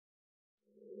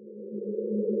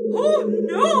Oh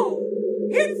no!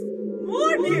 It's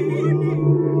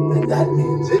morning! And that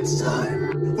means it's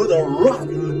time for the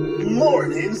Rotten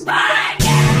Mornings Podcast!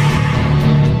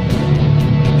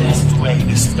 Best way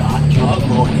to start your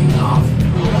morning off.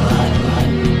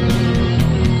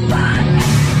 Run.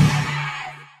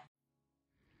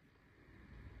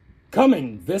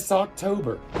 Coming this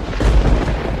October,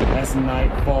 as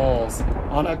night falls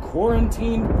on a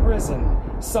quarantined prison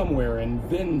somewhere in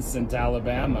Vincent,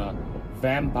 Alabama,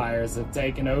 vampires have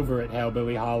taken over at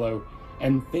Hellbilly Hollow,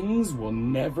 and things will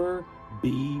never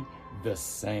be the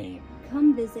same.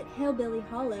 Come visit Hellbilly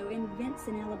Hollow in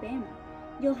Vincent, Alabama.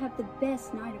 You'll have the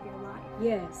best night of your life.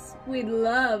 Yes, we'd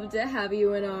love to have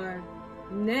you in our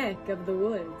neck of the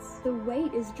woods. The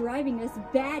wait is driving us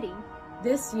batty.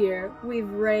 This year, we've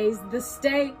raised the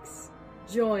stakes.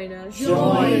 Join us.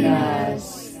 Join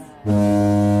us. One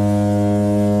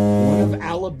of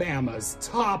Alabama's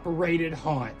top-rated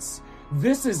haunts.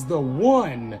 This is the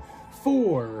one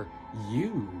for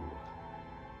you.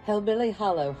 Hellbilly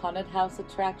Hollow Haunted House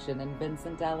Attraction in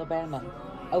Vincent, Alabama.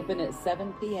 Open at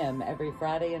 7 p.m. every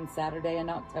Friday and Saturday in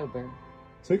October.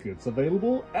 Tickets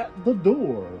available at the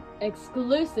door.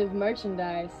 Exclusive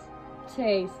merchandise,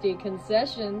 tasty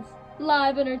concessions,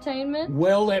 live entertainment,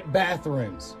 Well-lit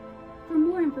bathrooms. For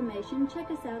more information,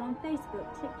 check us out on Facebook,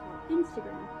 TikTok,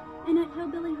 Instagram, and at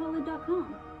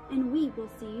hellbillyhollow.com. And we will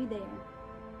see you there.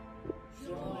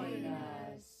 Join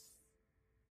us.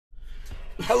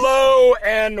 Hello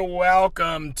and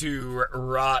welcome to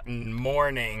Rotten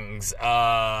Mornings.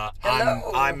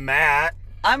 I'm Matt.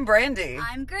 I'm Brandy.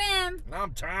 I'm Grim.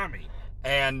 I'm Tommy.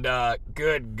 And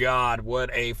good God,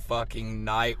 what a fucking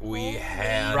night we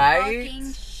had. Right?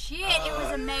 Fucking shit, it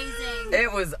was amazing.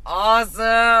 It was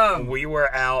awesome. We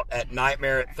were out at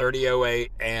Nightmare at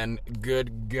 3008, and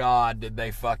good God, did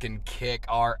they fucking kick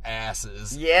our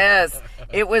asses. Yes,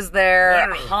 it was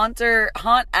their haunt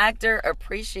actor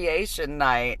appreciation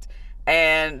night.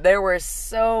 And there were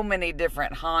so many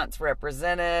different haunts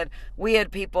represented. We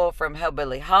had people from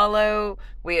Hellbilly Hollow.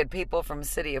 We had people from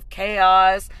City of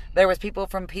Chaos. There was people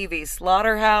from PV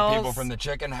Slaughterhouse. People from the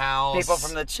Chicken House. People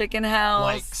from the Chicken House.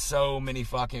 Like, so many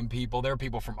fucking people. There were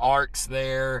people from Arcs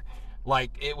there. Like,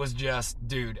 it was just,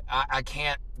 dude, I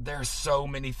can't, there's so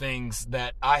many things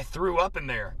that I threw up in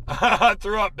there. I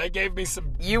threw up. They gave me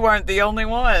some... You weren't the only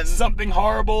one. Something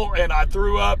horrible, and I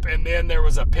threw up, and then there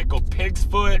was a pickled pig's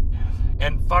foot.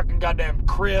 And fucking goddamn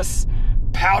Chris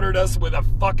powdered us with a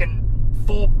fucking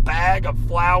full bag of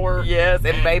flour. Yes,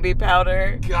 and baby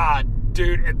powder. God,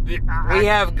 dude. We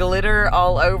have glitter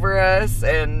all over us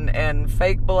and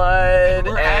fake blood. And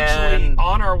we're actually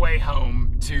on our way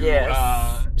home to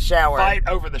shower. Fight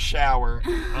over the shower.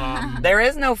 There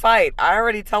is no fight. I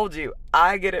already told you.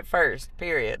 I get it first,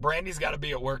 period. Brandy's got to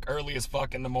be at work early as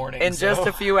fuck in the morning. In just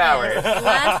a few hours.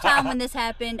 Last time when this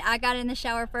happened, I got in the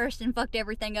shower first and fucked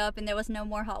everything up, and there was no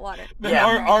more hot water. Then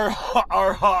our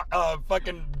hot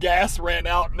fucking gas ran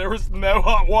out, and there was no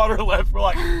hot water left. We're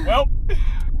like, well...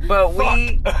 But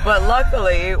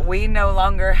luckily, we no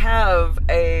longer have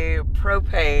a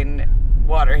propane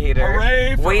water heater.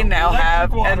 Hooray for we now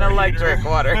have an electric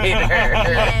water heater.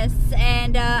 Yes,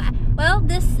 and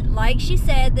this, like she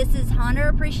said, this is haunter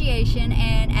appreciation,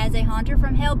 and as a haunter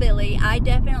from Hellbilly, I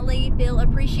definitely feel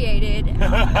appreciated.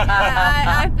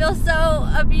 I feel so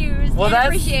abused and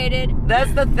appreciated.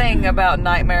 That's the thing about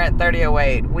Nightmare at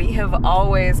 3008. We have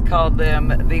always called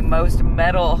them the most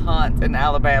metal haunt in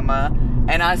Alabama,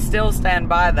 and I still stand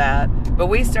by that. But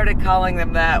we started calling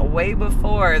them that way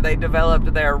before they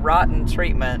developed their rotten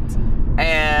treatment.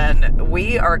 And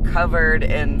we are covered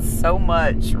in so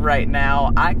much right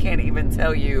now. I can't even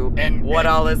tell you what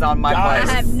all is on my guys,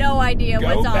 plate. I have no idea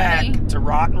what's on me. Go back to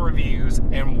Rotten Reviews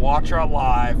and watch our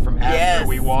live from after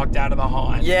we walked out of the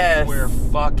haunt. Yes. We're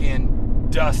fucking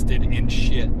dusted in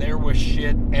shit. There was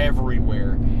shit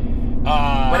everywhere.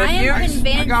 But I am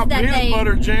convinced I got that peanut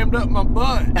butter jammed up my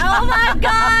butt. Oh my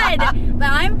God! But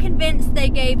I'm convinced they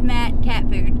gave Matt cat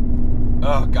food.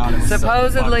 Oh God! It was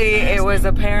supposedly it was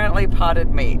apparently potted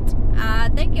meat. I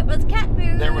think it was cat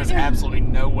food. There was absolutely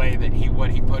no way that what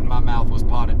he put in my mouth was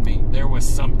potted meat. There was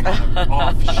some kind of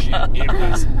off shit. It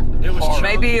was horrible.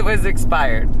 Maybe it was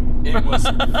expired. It was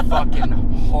fucking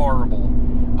horrible.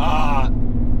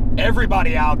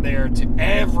 Everybody out there, to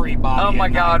everybody. Oh my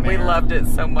God, we loved it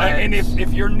so much. And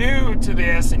if you're new to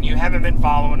this and you haven't been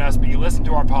following us, but you listen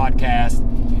to our podcast,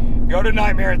 go to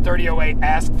Nightmare at 3008,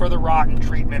 ask for the rotten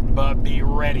treatment, but be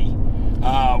ready.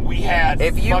 We had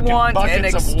if you want buckets an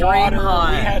extreme of water.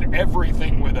 haunt. We had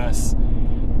everything with us.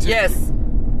 Yes.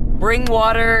 Bring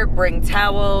water, bring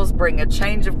towels, bring a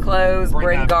change of clothes,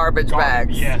 bring garbage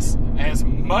bags. Yes, as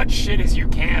much shit as you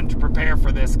can to prepare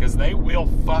for this, because they will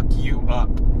fuck you up.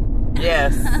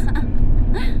 Yes.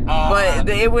 But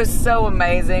it was so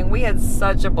amazing. We had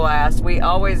such a blast. We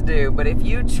always do. But if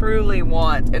you truly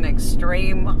want an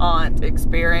extreme haunt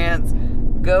experience,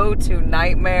 go to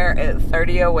Nightmare at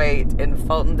 3008 in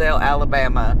Fultondale,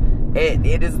 Alabama.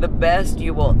 It is the best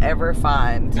you will ever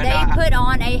find. They put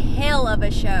on a hell of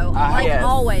a show,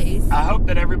 always. I hope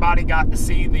that everybody got to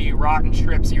see the Rotten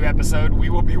Strips U episode. We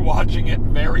will be watching it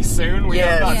very soon. We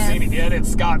have not seen it yet.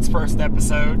 It's Scott's first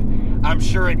episode. I'm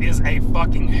sure it is a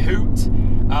fucking hoot.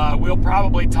 We'll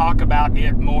probably talk about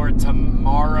it more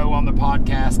tomorrow on the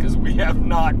podcast, because we have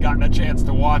not gotten a chance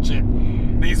to watch it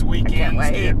these weekends.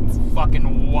 It's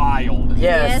fucking wild.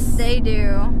 Yes, they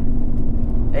do.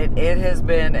 It has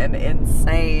been an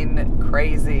insane,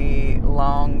 crazy,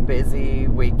 long, busy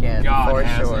weekend for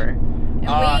sure. And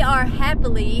we are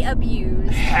happily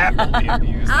abused. Happily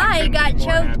abused. I got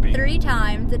choked 3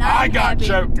 times, and I got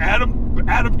choked.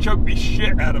 Adam choked the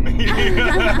shit out of me.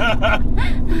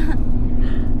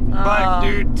 But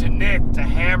dude, to Nick, to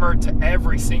Hammer, to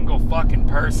every single fucking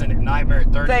person at Nightmare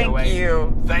at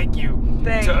 3008. Thank you.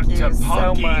 Thank you to so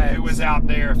Punky, much. who was out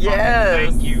there.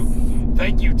 Yes. Thank you.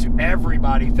 Thank you to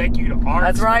everybody. Thank you to Arcs.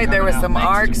 That's right. There was some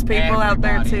Arcs people out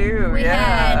there too. We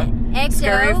had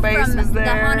Scary EXO Face from was there.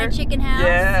 the Haunted Chicken House.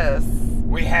 Yes.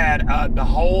 We had the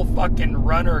whole fucking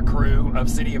runner crew of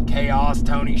City of Chaos: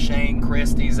 Tony, Shane,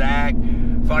 Christy, Zach,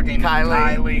 fucking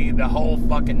Kylie, the whole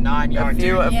fucking 9 yards. A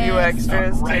few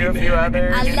extras too, a few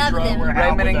others. I love them.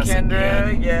 Raymond and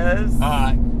Kendra, yes.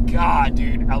 God,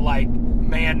 dude,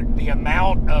 man, the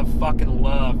amount of fucking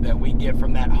love that we get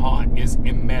from that haunt is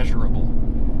immeasurable.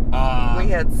 We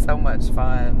had so much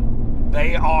fun.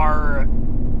 They are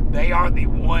the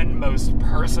one most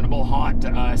personable haunt to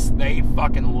us. They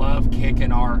fucking love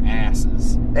kicking our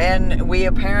asses. And we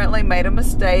apparently made a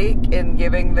mistake in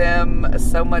giving them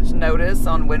so much notice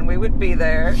on when we would be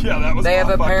there. Yeah, that was They have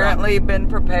apparently been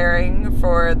preparing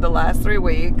for the last 3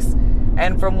 weeks.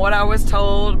 And from what I was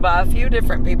told by a few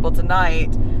different people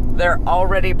tonight, they're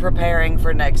already preparing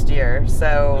for next year.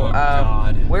 So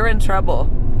we're in trouble.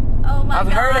 Oh my God.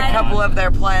 I've heard a couple of their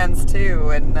plans too,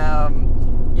 and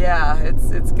yeah,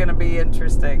 it's gonna be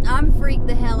interesting. I'm freaked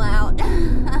the hell out.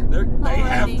 They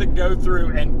have to go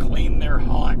through and clean their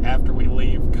haunt after we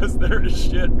leave, because there is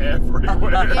shit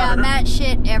everywhere. Yeah, Matt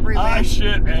shit everywhere. I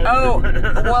shit everywhere. Oh,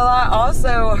 well, I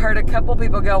also heard a couple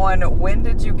people going, "When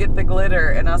did you get the glitter?"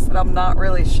 And I said, "I'm not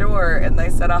really sure." And they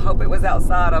said, "I hope it was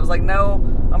outside." I was like, "No,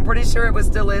 I'm pretty sure it was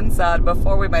still inside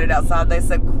before we made it outside." They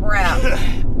said, "Crap,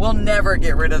 we'll never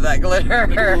get rid of that glitter."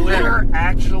 The glitter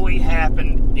actually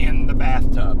happened in the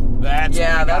bathtub. That's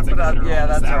right. That was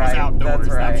outdoors. That's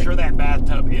right. I'm sure that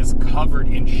bathtub is covered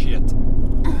in shit.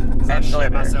 I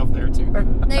shit myself there too.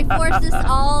 They forced us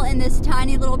all in this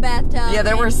tiny little bathtub. Yeah,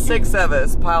 there were 6 of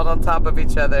us piled on top of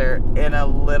each other in a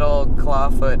little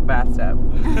clawfoot bathtub.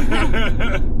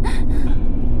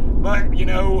 But, you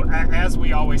know, as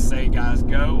we always say, guys,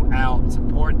 go out,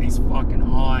 support these fucking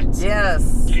haunts.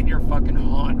 Yes. Get your fucking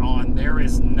haunt on. There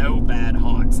is no bad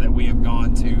haunts that we have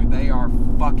gone to. They are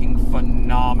fucking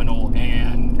phenomenal.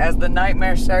 And as the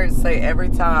Nightmare shirts say every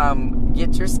time,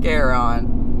 get your scare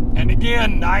on. And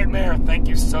again, Nightmare, thank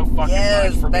you so fucking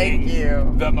much for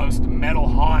being the most metal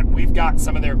haunt. We've got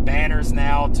some of their banners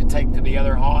now to take to the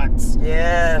other haunts.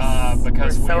 Yes,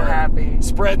 because we're so happy.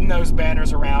 Spreading those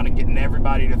banners around and getting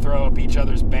everybody to throw up each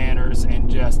other's banners and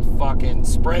just fucking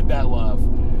spread that love.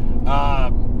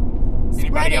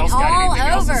 Anybody else got anything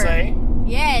else to say?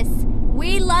 Yes.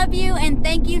 We love you and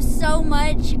thank you so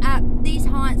much. These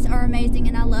haunts are amazing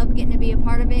and I love getting to be a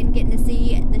part of it and getting to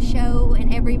see the show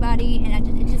and everybody, and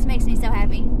it just makes me so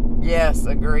happy. Yes,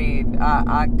 agreed.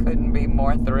 I couldn't be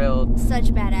more thrilled. Such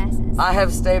badasses. I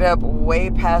have stayed up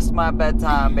way past my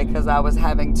bedtime because I was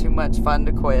having too much fun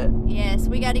to quit. Yes,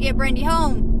 we got to get Brandy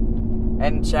home.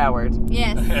 And showered.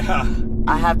 Yes. Yeah.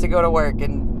 I have to go to work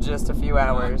in just a few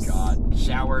hours. Oh, God.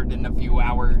 Showered in a few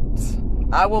hours.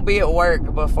 I will be at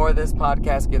work before this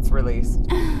podcast gets released.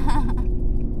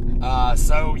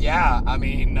 So, yeah, I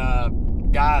mean,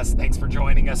 guys, thanks for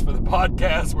joining us for the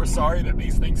podcast. We're sorry that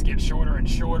these things get shorter and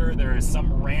shorter. There is some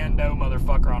rando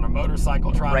motherfucker on a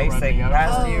motorcycle trying to run me over.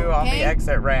 Past you on the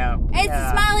exit ramp. It's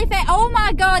a smiley face. Oh,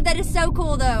 my God, that is so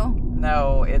cool, though.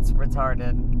 No, it's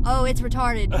retarded. Oh, it's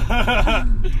retarded.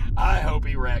 I hope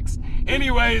he wrecks.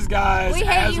 Anyways, guys, we hate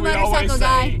as you, we motorcycle always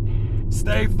guy. say,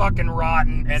 stay fucking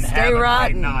rotten and have a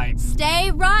great night. Stay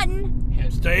rotten.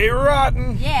 Stay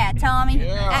rotten. Yeah, Tommy.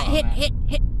 Yeah. Hit. Hit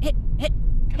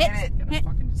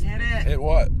it. Hit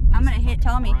what? I'm gonna hit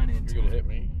Tommy. You're gonna hit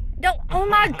me? Don't. Oh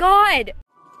my God.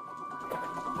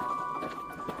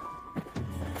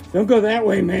 Don't go that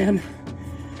way, man.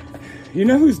 You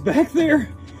know who's back there?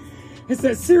 It's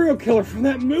that serial killer from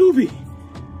that movie.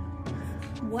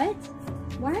 What?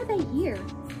 Why are they here?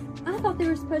 I thought they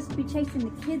were supposed to be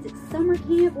chasing the kids at summer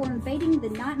camp or invading the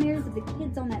nightmares of the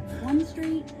kids on that one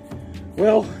street.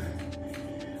 Well,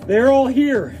 they're all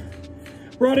here.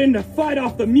 Brought in to fight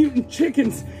off the mutant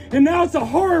chickens, and now it's a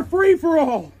horror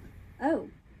free-for-all. Oh,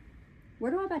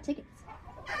 where do I buy tickets?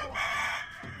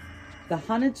 The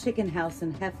Haunted Chicken House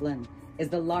in Heflin is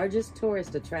the largest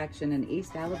tourist attraction in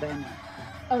East Alabama.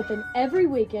 Open every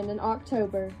weekend in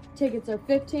October. Tickets are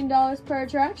 $15 per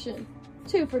attraction.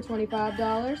 2 for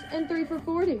 $25 and 3 for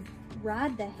 $40.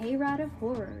 Ride the hayride of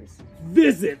horrors.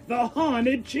 Visit the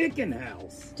Haunted Chicken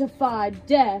House. Defy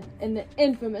death in the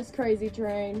infamous Crazy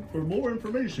Train. For more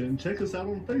information, check us out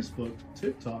on Facebook,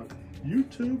 TikTok,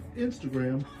 YouTube,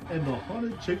 Instagram, and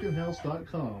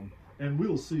thehauntedchickenhouse.com. And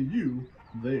we'll see you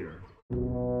there.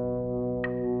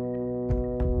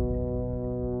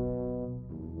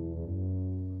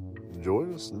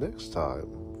 Join us next time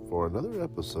for another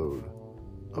episode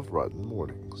of Rotten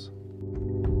Mornings.